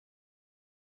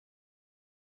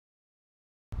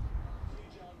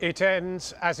It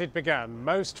ends as it began.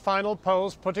 Most final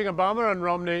polls putting Obama and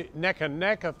Romney neck and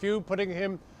neck, a few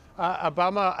putting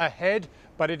Obama ahead,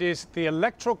 but it is the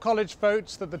Electoral College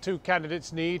votes that the two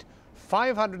candidates need.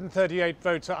 538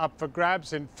 votes are up for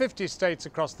grabs in 50 states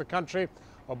across the country.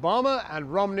 Obama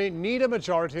and Romney need a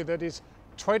majority that is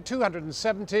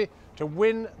 270 to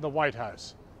win the White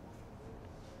House.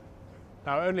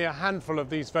 Now, only a handful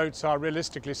of these votes are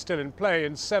realistically still in play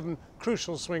in 7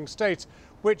 crucial swing states.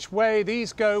 Which way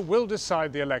these go will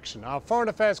decide the election. Our foreign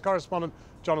affairs correspondent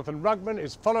Jonathan Rugman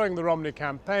is following the Romney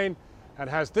campaign and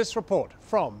has this report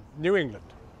from New England.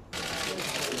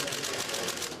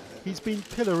 He's been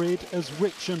pilloried as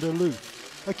rich and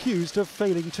aloof, accused of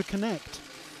failing to connect.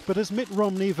 But as Mitt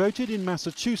Romney voted in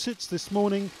Massachusetts this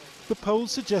morning, the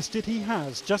polls suggested he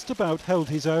has just about held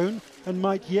his own and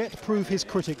might yet prove his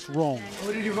critics wrong.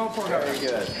 Who did you vote for? Very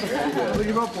good. Who did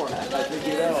you vote for? I think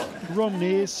you know.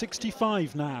 Romney is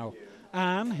 65 now.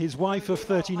 Anne, his wife of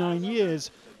 39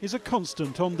 years, is a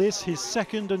constant on this, his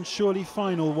second and surely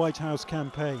final White House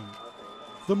campaign.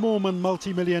 The Mormon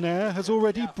multimillionaire has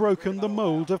already broken the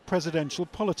mold of presidential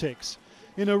politics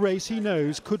in a race he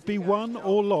knows could be won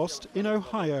or lost in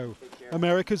Ohio,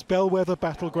 America's bellwether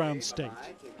battleground state.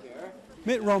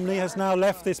 Mitt Romney has now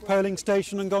left this polling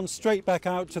station and gone straight back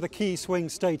out to the key swing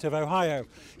state of Ohio.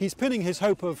 He's pinning his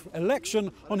hope of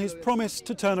election on his promise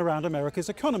to turn around America's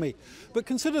economy. But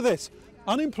consider this,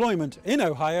 unemployment in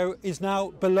Ohio is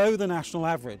now below the national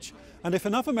average. And if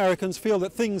enough Americans feel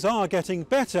that things are getting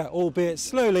better, albeit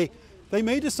slowly, they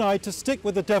may decide to stick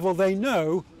with the devil they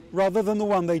know rather than the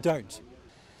one they don't.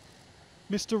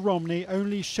 Mr. Romney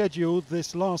only scheduled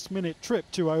this last-minute trip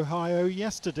to Ohio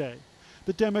yesterday.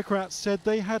 The Democrats said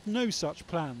they had no such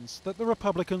plans, that the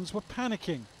Republicans were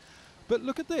panicking. But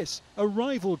look at this, a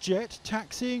rival jet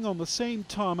taxiing on the same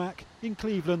tarmac in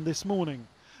Cleveland this morning.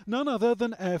 None other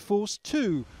than Air Force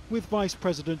Two, with Vice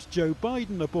President Joe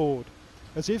Biden aboard.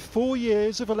 As if 4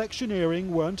 years of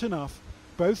electioneering weren't enough,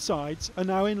 both sides are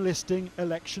now enlisting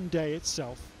Election Day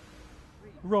itself.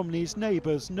 Romney's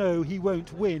neighbours know he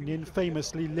won't win in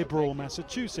famously liberal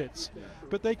Massachusetts,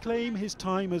 but they claim his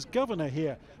time as governor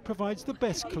here provides the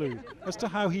best clue as to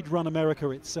how he'd run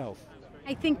America itself.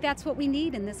 I think that's what we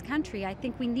need in this country. I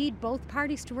think we need both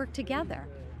parties to work together.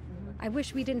 I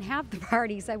wish we didn't have the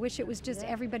parties. I wish it was just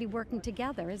everybody working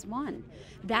together as one.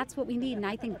 That's what we need, and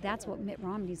I think that's what Mitt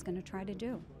Romney's going to try to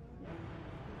do.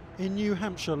 In New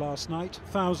Hampshire last night,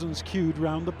 thousands queued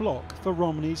round the block for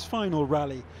Romney's final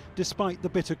rally, despite the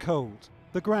bitter cold.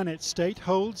 The Granite State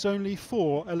holds only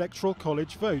 4 electoral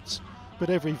college votes, but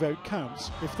every vote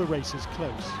counts if the race is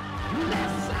close.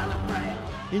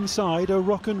 Inside, a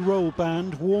rock and roll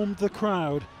band warmed the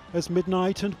crowd as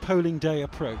midnight and polling day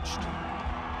approached.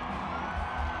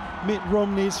 Mitt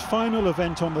Romney's final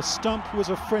event on the stump was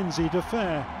a frenzied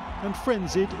affair, and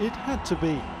frenzied it had to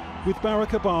be, with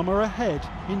Barack Obama ahead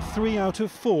in 3 out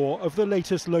of 4 of the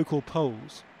latest local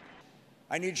polls.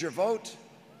 I need your vote.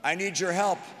 I need your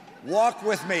help. Walk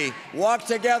with me. Walk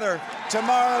together.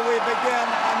 Tomorrow we begin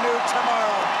a new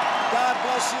tomorrow. God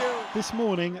bless you. This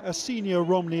morning, a senior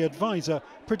Romney advisor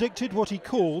predicted what he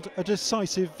called a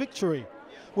decisive victory.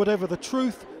 Whatever the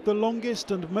truth, the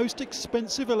longest and most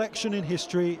expensive election in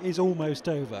history is almost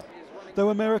over,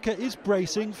 though America is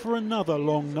bracing for another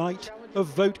long night of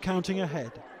vote counting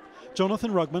ahead.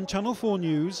 Jonathan Rugman, Channel 4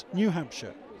 News, New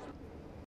Hampshire.